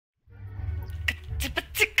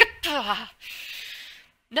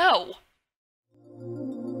No!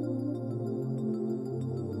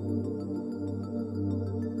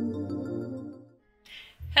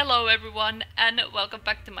 Hello everyone and welcome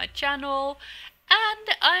back to my channel.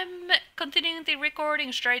 And I'm continuing the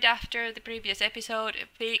recording straight after the previous episode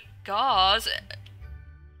because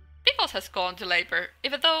Pickles has gone to labor,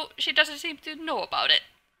 even though she doesn't seem to know about it.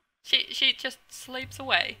 She just sleeps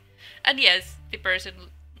away. And yes, the person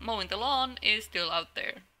mowing the lawn is still out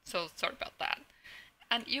there, so sorry about that.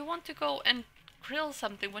 And you want to go and grill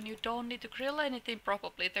something when you don't need to grill anything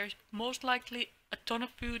probably. There's most likely a ton of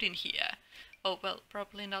food in here. Oh well,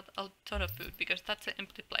 probably not a ton of food because that's an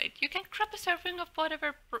empty plate. You can grab a serving of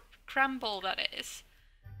whatever crumble that is.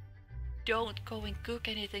 Don't go and cook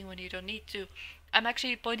anything when you don't need to. I'm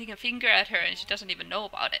actually pointing a finger at her and she doesn't even know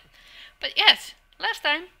about it. But yes, last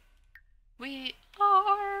time we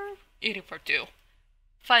are eating for two.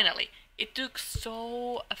 Finally, it took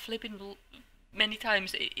so flipping many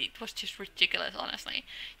times. It was just ridiculous, honestly.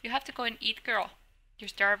 You have to go and eat, girl. You're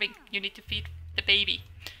starving. You need to feed the baby.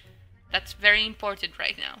 That's very important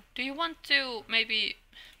right now. Do you want to maybe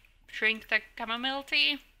drink the chamomile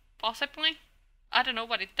tea? Possibly? I don't know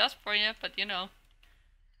what it does for you, but you know.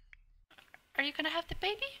 Are you gonna have the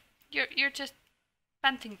baby? You're just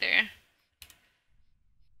panting there.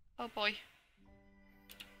 Oh boy.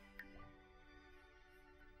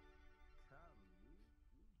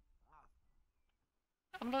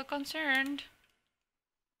 I'm a little concerned.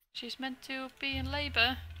 She's meant to be in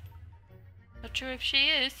labor. Not sure if she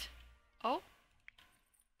is. Oh?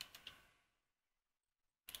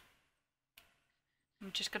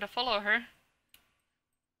 I'm just gonna follow her.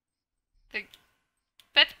 The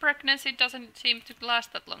pet pregnancy doesn't seem to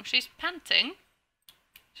last that long. She's panting.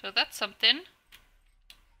 So that's something.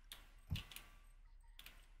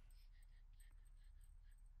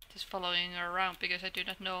 Just following her around because I do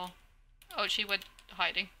not know. Oh, she went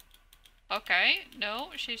hiding. Okay,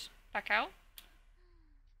 no, she's back out.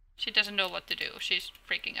 She doesn't know what to do. She's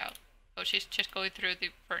freaking out. Oh, she's just going through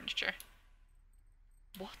the furniture.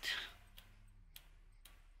 What?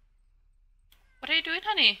 What are you doing,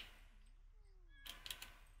 honey?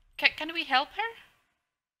 Can we help her?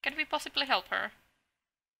 Can we possibly help her?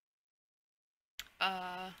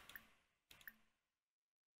 I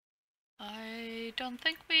don't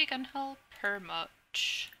think we can help her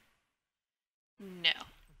much. No,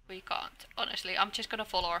 we can't. Honestly, I'm just gonna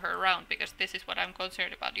follow her around because this is what I'm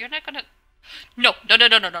concerned about. You're not gonna... No, no, no,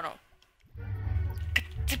 no, no, no, no.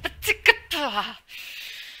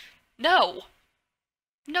 No.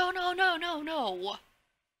 No, no, no, no, no.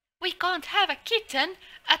 We can't have a kitten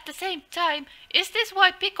at the same time. Is this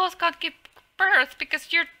why Pickles can't give birth?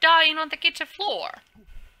 Because you're dying on the kitchen floor.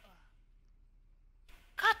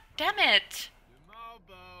 God damn it.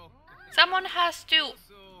 Someone has to...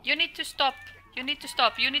 You need to stop. You need to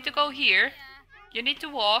stop. You need to go here. You need to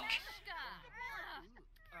walk.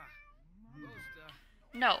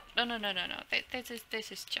 No, no, no, no, no, no.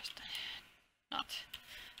 This is just not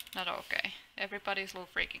okay. Everybody's a little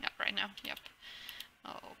freaking out right now. Yep.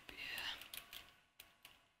 Oh, yeah.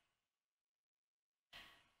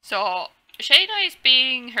 So Shayna is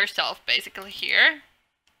being herself basically here,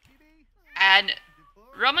 and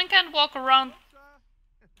Roman can walk around.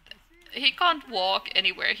 He can't walk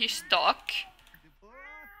anywhere. He's stuck.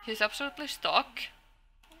 He's absolutely stuck.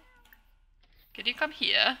 Can you come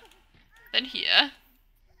here? Then here.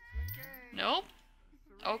 Nope.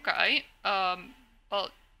 Okay.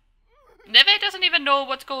 Well, Neve doesn't even know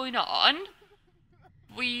what's going on.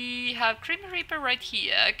 We have Grim Reaper right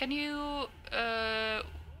here. Can you,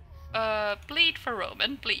 bleed for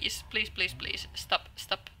Roman? Please, please, please, please. Stop,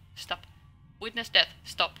 stop, stop. Witness death,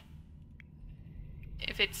 stop.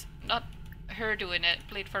 If it's not her doing it,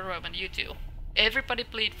 bleed for Roman, you too. Everybody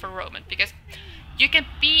bleed for Roman, because you can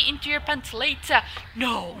pee into your pants later.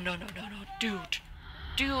 No, no, no, no, no, dude.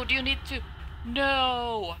 Dude, you need to...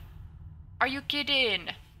 No! Are you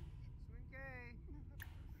kidding?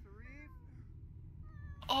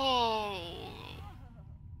 Oh...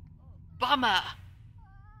 Bummer!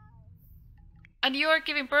 And you're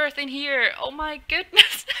giving birth in here! Oh my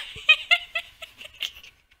goodness!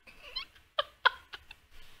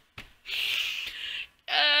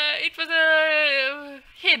 It was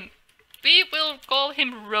him. We will call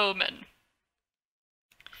him Roman.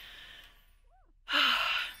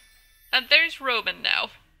 And there's Roman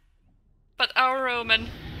now. But our Roman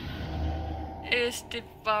is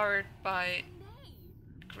devoured by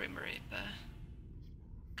Grim Reaper.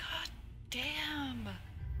 God damn.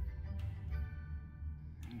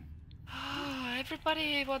 Oh,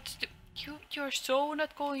 everybody wants to... You're so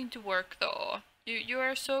not going to work though. You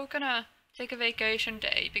are so gonna take a vacation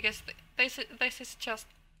day, because this is just...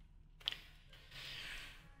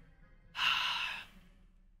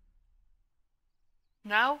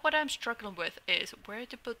 Now what I'm struggling with is where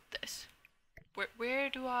to put this. Where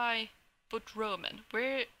do I put Roman?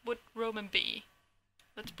 Where would Roman be?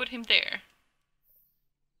 Let's put him there.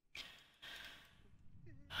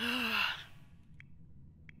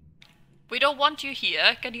 We don't want you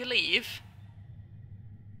here. Can you leave?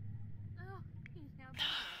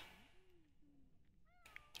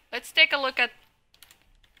 Let's take a look at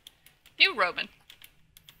new Roman.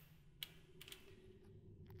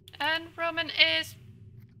 And Roman is...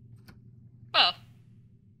 well...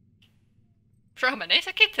 Roman is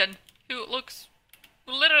a kitten who looks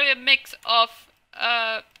literally a mix of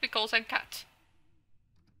Pickles and cat.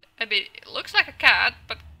 I mean, it looks like a cat,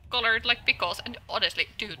 but colored like Pickles. And honestly,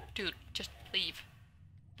 dude, just leave.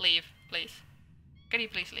 Leave, please. Can you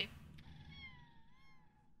please leave?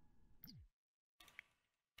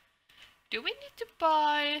 Do we need to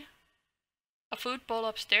buy a food bowl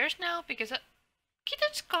upstairs now? Because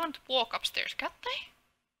kittens can't walk upstairs, can't they?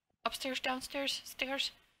 Upstairs, downstairs,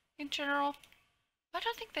 stairs, in general. I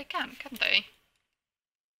don't think they can they?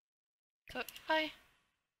 So if I...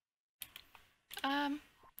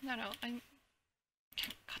 no, I'm...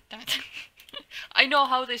 God damn it. I know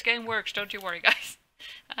how this game works, don't you worry, guys.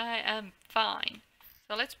 I am fine.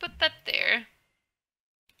 So let's put that there.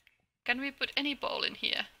 Can we put any bowl in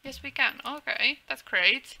here? Yes, we can. Okay, that's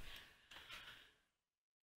great.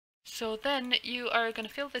 So then you are gonna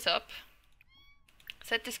fill this up.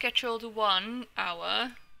 Set the schedule to 1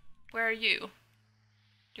 hour. Where are you?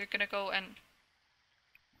 You're gonna go and...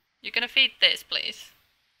 You're gonna feed this, please.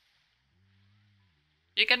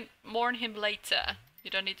 You can mourn him later. You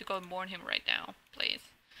don't need to go and mourn him right now, please.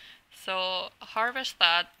 So harvest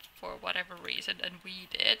that for whatever reason and weed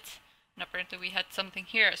it. And apparently we had something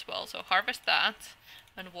here as well. So harvest that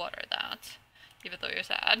and water that. Even though you're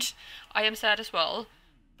sad. I am sad as well.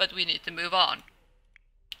 But we need to move on.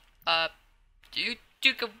 You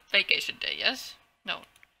took a vacation day, yes? No,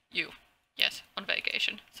 you. Yes, on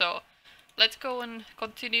vacation. So let's go and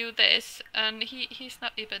continue this. And he's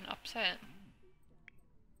not even upset.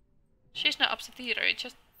 She's not upset either, it's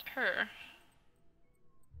just her.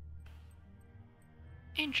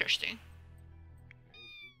 Interesting.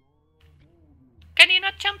 Can you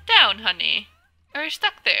not jump down, honey? Are you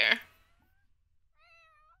stuck there?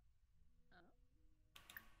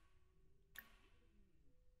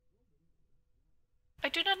 I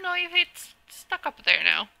do not know if it's stuck up there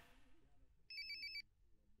now.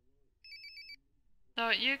 No,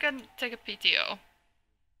 you can take a PTO.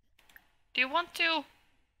 Do you want to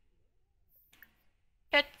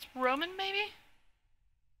pet Roman, maybe?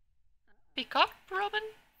 Pick up Roman?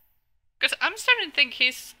 Because I'm starting to think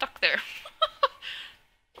he's stuck there.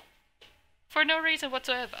 For no reason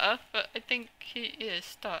whatsoever, but I think he is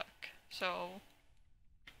stuck. So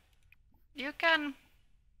you can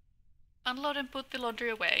unload and put the laundry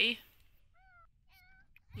away.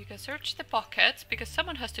 You can search the pockets, because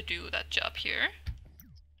someone has to do that job here.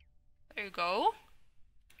 There you go.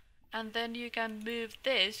 And then you can move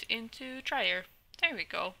this into dryer. There we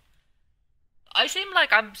go. I seem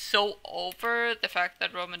like I'm so over the fact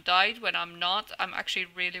that Roman died when I'm not. I'm actually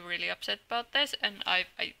really upset about this, and I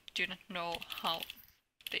do not know how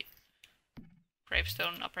the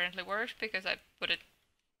gravestone apparently works, because I put it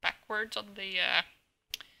backwards on the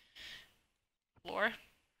floor.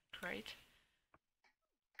 Great.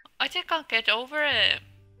 I just can't get over it.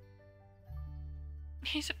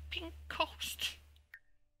 He's a pink ghost.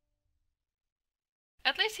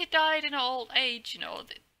 At least he died in old age, you know.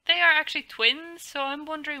 They are actually twins, so I'm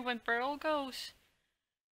wondering when Pearl goes.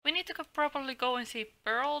 We need to probably go and see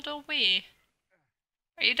Pearl, don't we?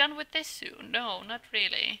 Are you done with this soon? No, not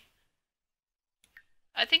really.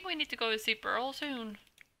 I think we need to go and see Pearl soon.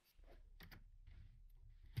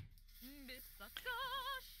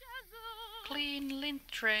 Clean lint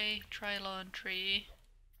tray, try laundry.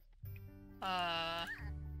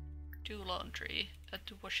 Do laundry at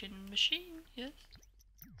the washing machine, yes.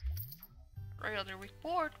 Royalty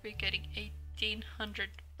report, we're getting 1,800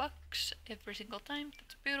 bucks every single time.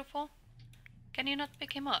 That's beautiful. Can you not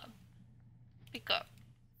pick him up? Pick up.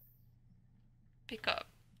 Pick up.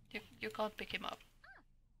 You can't pick him up.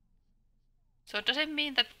 So does it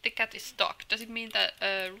mean that the cat is stuck? Does it mean that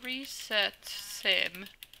reset sim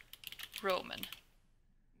Roman?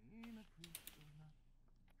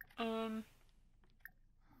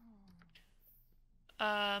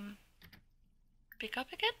 Pick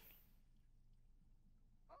up again?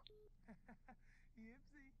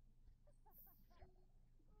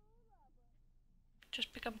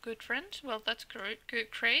 just become good friends. Well, that's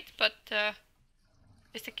great, but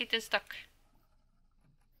is the kitten stuck?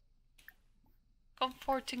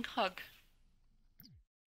 Comforting hug.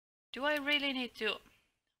 Do I really need to?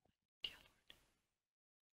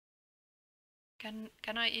 Can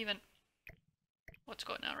I even? What's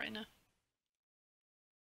going on right now?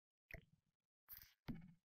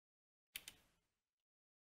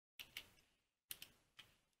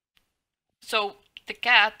 So the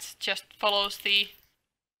cat just follows the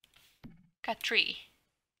cat tree.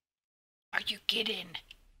 Are you kidding?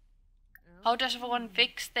 How does one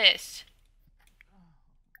fix this?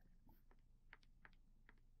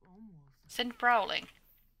 Send prowling.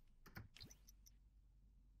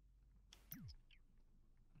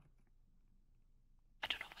 I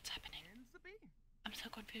don't know what's happening. I'm so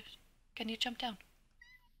confused. Can you jump down?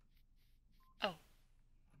 Oh.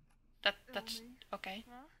 That's okay.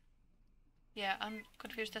 Yeah, I'm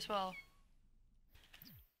confused as well.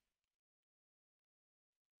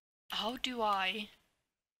 How do I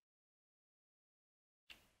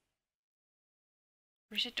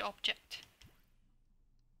reset object?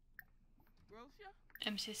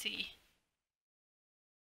 MCC.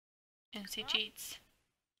 MC cheats.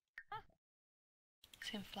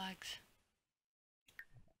 Sim flags.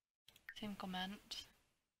 Sim commands.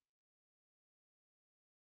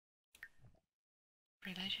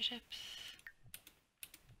 Relationships.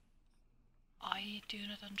 I do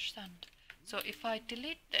not understand. So if I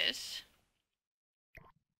delete this,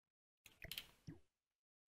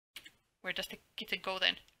 where does the kitten go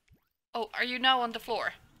then? Oh, are you now on the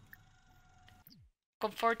floor?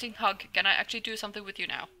 Comforting hug. Can I actually do something with you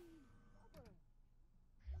now?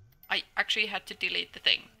 I actually had to delete the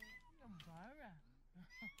thing.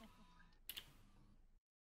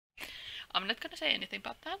 I'm not gonna say anything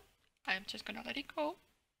about that. I'm just gonna let it go.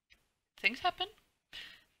 Things happen.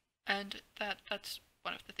 And that's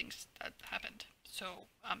one of the things that happened. So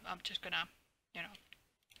I'm just gonna, you know,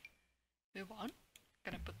 move on.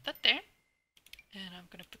 Gonna put that there. And I'm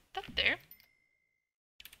gonna put that there.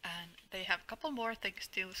 And they have a couple more things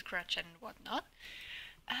to scratch and whatnot.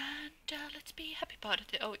 And let's be happy about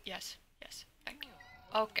it. Oh, yes, thank you.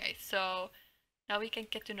 Okay, so now we can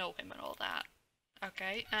get to know him and all that.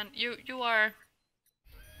 Okay, and you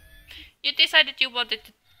decided you wanted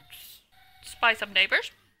to spy some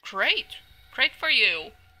neighbors? Great for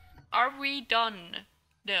you. Are we done?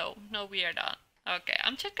 No, we are done. Okay,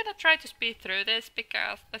 I'm just gonna try to speed through this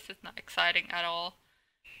because this is not exciting at all.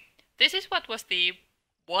 This is what was the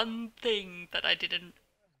one thing that I didn't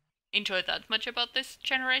enjoy that much about this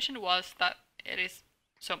generation, was that it is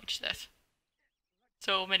so much this.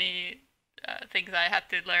 So many things I had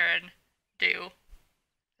to learn, do,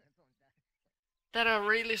 that are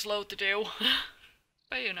really slow to do.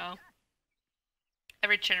 But you know,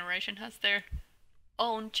 every generation has their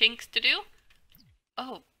own chinks to do.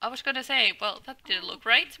 Oh, I was gonna say, well, that didn't look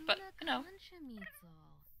right, but you know.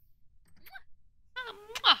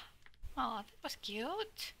 Oh, that was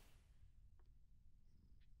cute.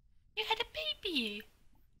 You had a baby.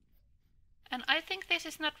 And I think this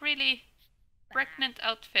is not really pregnant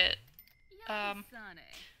outfit.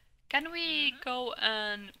 Can we go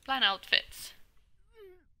and plan outfits?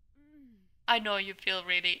 I know you feel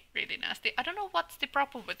really nasty. I don't know what's the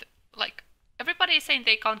problem with it. Like, everybody is saying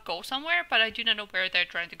they can't go somewhere, but I do not know where they're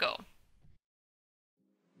trying to go.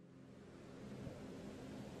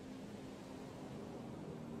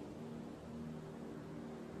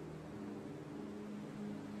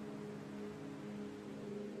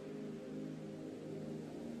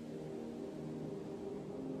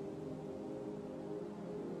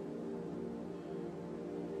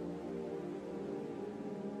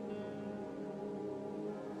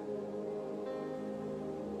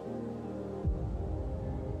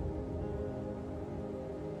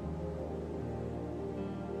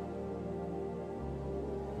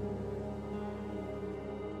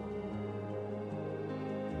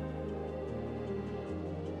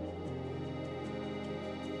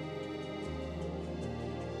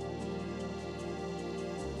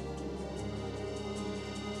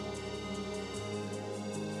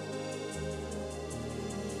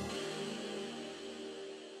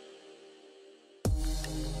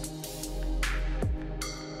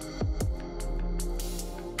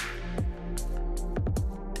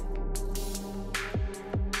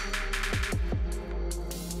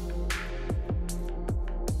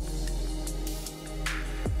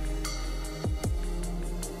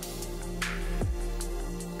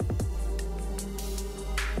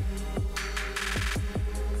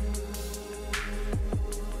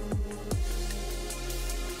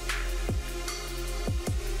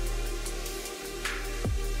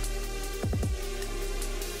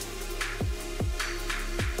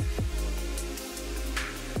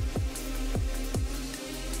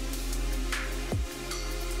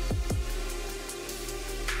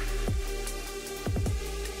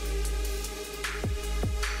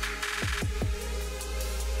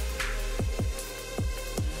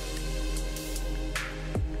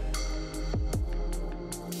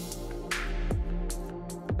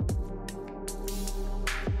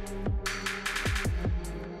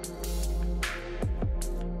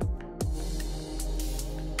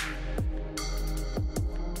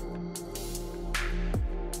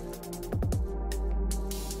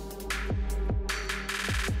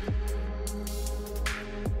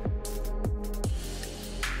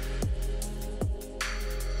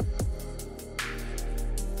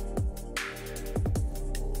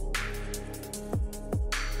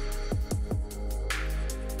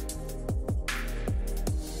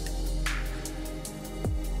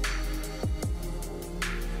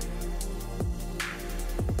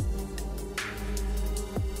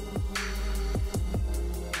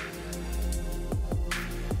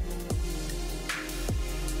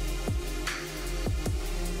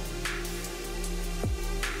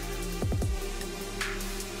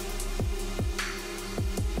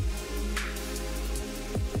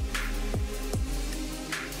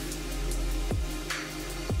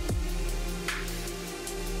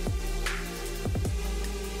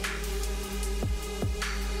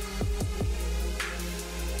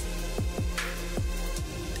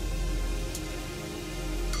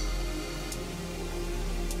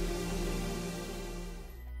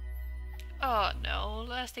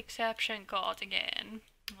 last exception caught again.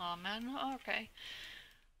 Oh man, okay.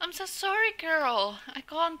 I'm so sorry, girl. I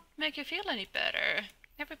can't make you feel any better.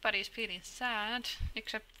 Everybody's feeling sad,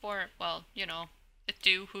 except for, well, you know, the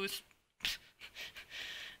two who's...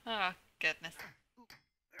 Oh, goodness.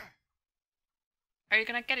 Are you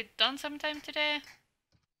gonna get it done sometime today?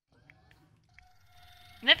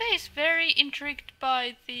 Neve is very intrigued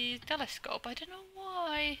by the telescope. I don't know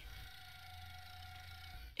why.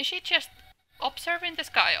 Is she just observing the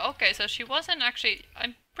sky? Okay, so she wasn't actually...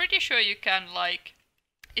 I'm pretty sure you can, like...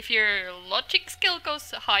 If your logic skill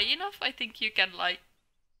goes high enough, I think you can, like,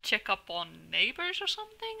 check up on neighbors or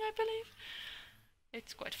something, I believe.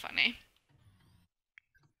 It's quite funny.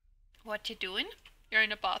 What you doing? You're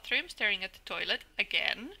in a bathroom, staring at the toilet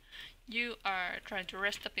again. You are trying to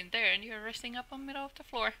rest up in there, and you're resting up on the middle of the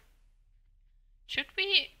floor. Should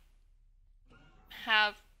we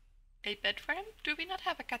have a bed for him? Do we not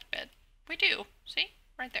have a cat bed? We do. See?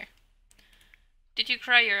 Right there. Did you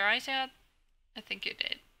cry your eyes out? I think you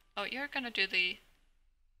did. Oh, you're gonna do the...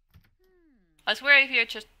 I swear if you're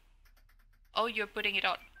just... Oh, you're putting it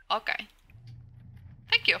on. Okay.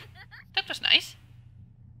 Thank you. That was nice.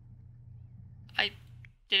 I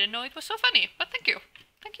didn't know it was so funny, but thank you.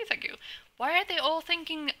 Thank you, thank you. Why are they all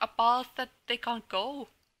thinking about that they can't go?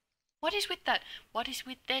 What is with that? What is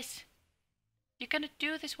with this? You're gonna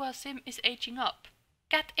do this while Sim is aging up.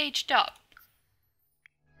 Cat aged up.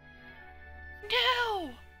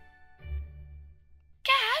 No!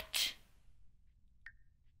 Cat?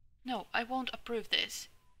 No, I won't approve this.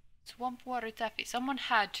 Swamp water taffy. Someone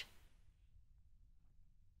had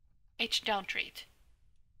aged down treat.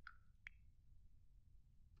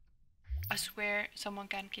 I swear someone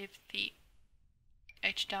can give the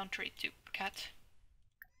aged down treat to cat.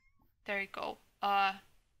 There you go.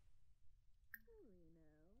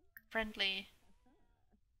 Friendly.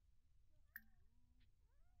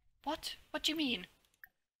 What? What do you mean?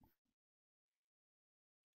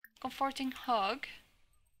 Comforting hug.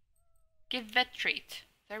 Give vet treat.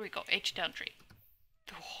 There we go. Aged down treat.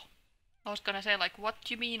 Oh. I was gonna say, like, what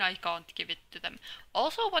do you mean I can't give it to them?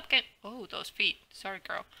 Also, what can... Oh, those feet. Sorry,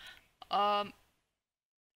 girl. Oh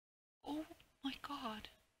my god.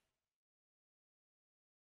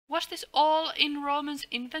 Was this all in Roman's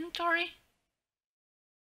inventory?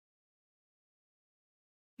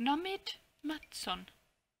 Namid Matson.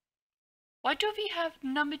 Why do we have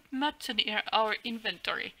Namid Matson in our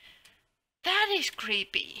inventory? That is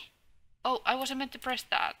creepy. Oh, I wasn't meant to press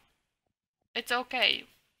that. It's okay.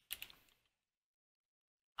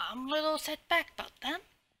 I'm a little set back about that.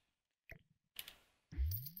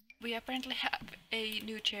 We apparently have a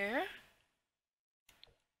new chair.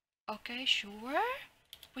 Okay, sure.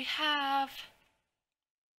 We have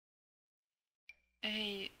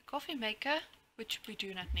a coffee maker, which we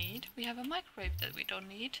do not need. We have a microwave that we don't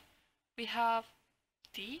need. We have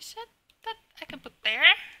these that I can put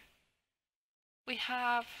there. We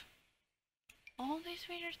have all these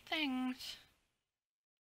weird things.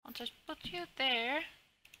 I'll just put you there.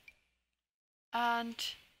 And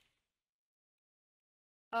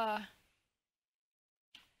I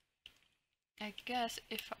guess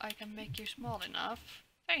if I can make you small enough,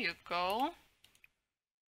 there you go.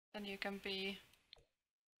 Then you can be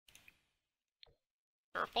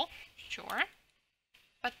purple, sure.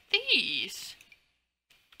 But these,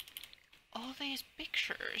 all these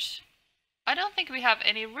pictures, I don't think we have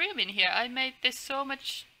any room in here. I made this so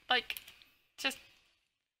much, like, just...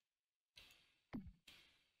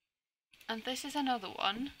 And this is another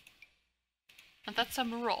one. And that's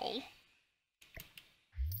some roll.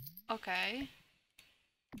 Okay.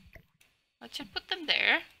 Let's just put them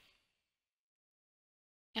there.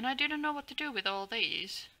 And I didn't know what to do with all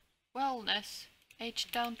these. Wellness,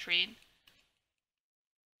 aged down treat.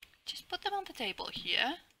 Just put them on the table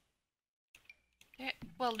here. They're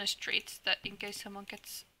wellness treats that in case someone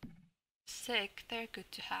gets sick, they're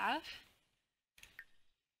good to have.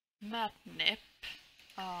 Matnip.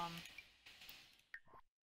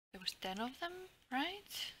 There was 10 of them,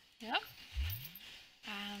 right? Yep.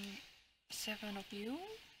 And 7 of you.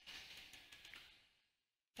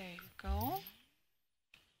 There you go.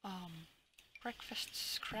 Breakfast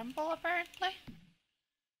scramble apparently.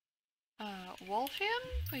 Wolfium,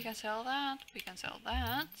 we can sell that, we can sell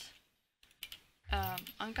that.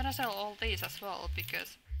 I'm gonna sell all these as well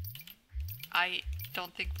because I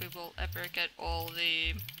don't think we will ever get all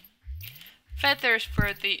the feathers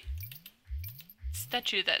for the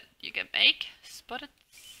statue that you can make. Spotted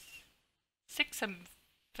 6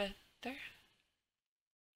 feather.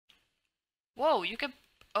 Whoa, you can...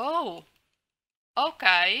 Oh!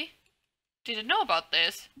 Okay. Didn't know about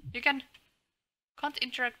this. You can't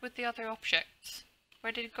interact with the other objects.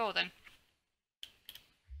 Where did it go then?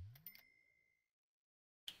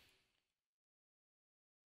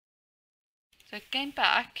 So it came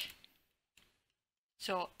back.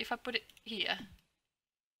 So if I put it here.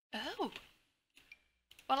 Oh.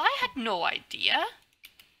 Well, I had no idea.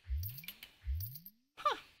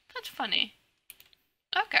 Huh, that's funny.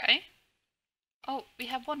 Okay. Oh, we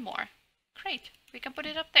have one more. Great, we can put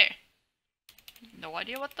it up there. No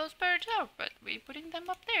idea what those birds are, but we're putting them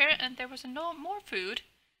up there, and there was no more food.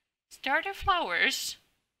 Starter flowers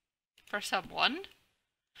for someone.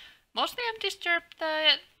 Mostly I'm disturbed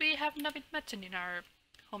that we have nothing medicine in our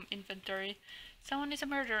home inventory. Someone is a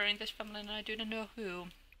murderer in this family and I do not know who.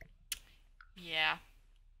 Yeah.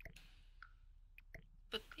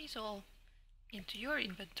 Put these all into your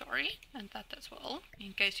inventory, and that as well,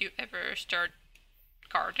 in case you ever start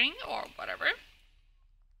gardening or whatever.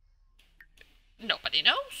 Nobody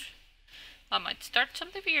knows. I might start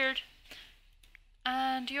something weird.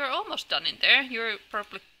 And you're almost done in there. You're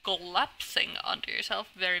probably collapsing onto yourself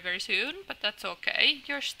very, very soon, but that's okay.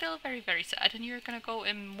 You're still very, very sad, and you're gonna go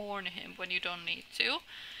and mourn him when you don't need to.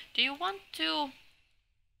 Do you want to...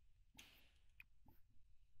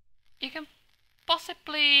 You can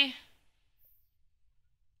possibly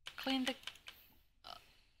clean the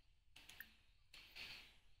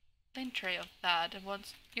clean tray of that, and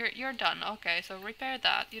once you're done. Okay, so repair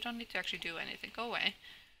that. You don't need to actually do anything. Go away.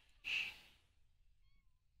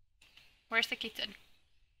 Where's the kitten?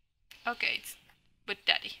 Okay, it's with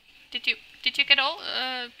Daddy. Did you get all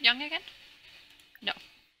young again? No.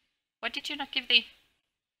 Why did you not give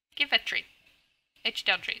that treat? H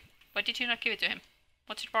down treat. Why did you not give it to him?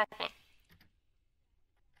 What's your problem?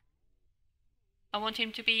 I want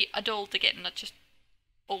him to be adult again, not just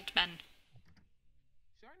old man.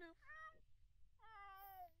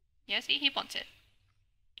 Yeah, see, he wants it.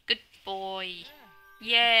 Good boy.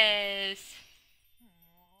 Yes.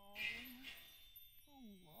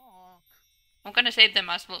 I'm gonna save them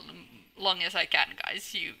as long as I can,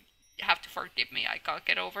 guys. You have to forgive me. I can't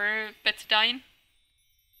get over pets dying.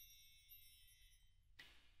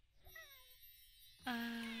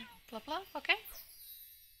 Blah blah, okay.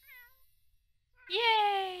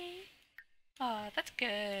 Yay! Oh, that's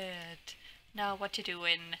good. Now what you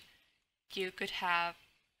doing? You could have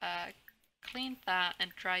cleaned that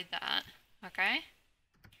and dried that, okay?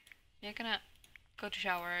 You're gonna go to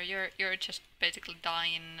shower. You're just basically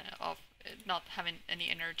dying of not having any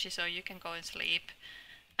energy, so you can go and sleep.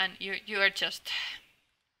 And you are just...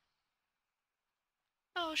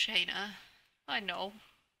 Oh, Shayna, I know.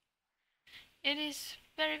 It is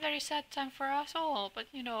very, very sad time for us all, but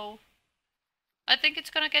you know, I think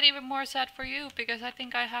it's gonna get even more sad for you, because I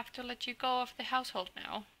think I have to let you go of the household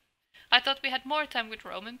now. I thought we had more time with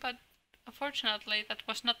Roman, but unfortunately that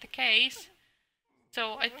was not the case.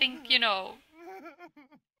 So I think, you know,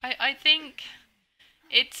 I think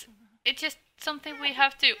it's just something we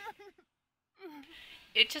have to...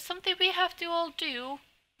 It's just something we have to all do.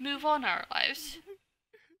 Move on our lives.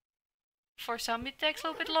 For some it takes a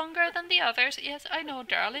little bit longer than the others. Yes, I know,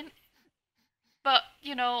 darling. But,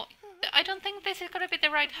 you know, I don't think this is gonna be the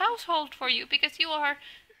right household for you, because you are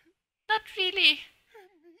not really...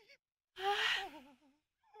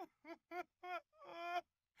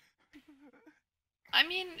 I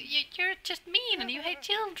mean, you're just mean and you hate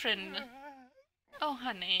children. Oh,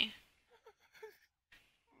 honey.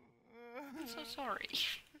 I'm so sorry.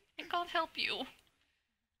 I can't help you.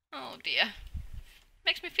 Oh dear.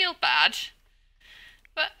 Makes me feel bad.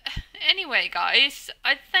 But anyway, guys,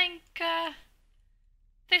 I think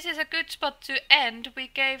this is a good spot to end. We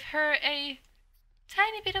gave her a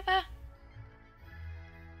tiny bit of a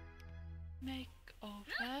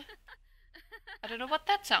makeover. I don't know what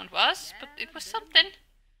that sound was, but it was something.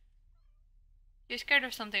 You're scared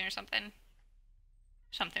of something or something.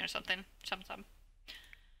 Something or something. Some.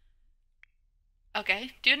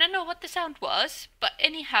 Okay, do not know what the sound was, but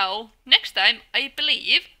anyhow, next time I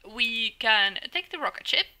believe we can take the rocket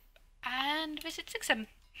ship and visit Sixem.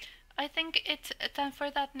 I think it's time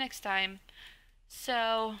for that next time.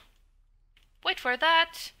 So, wait for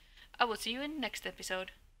that. I will see you in the next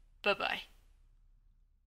episode. Bye bye.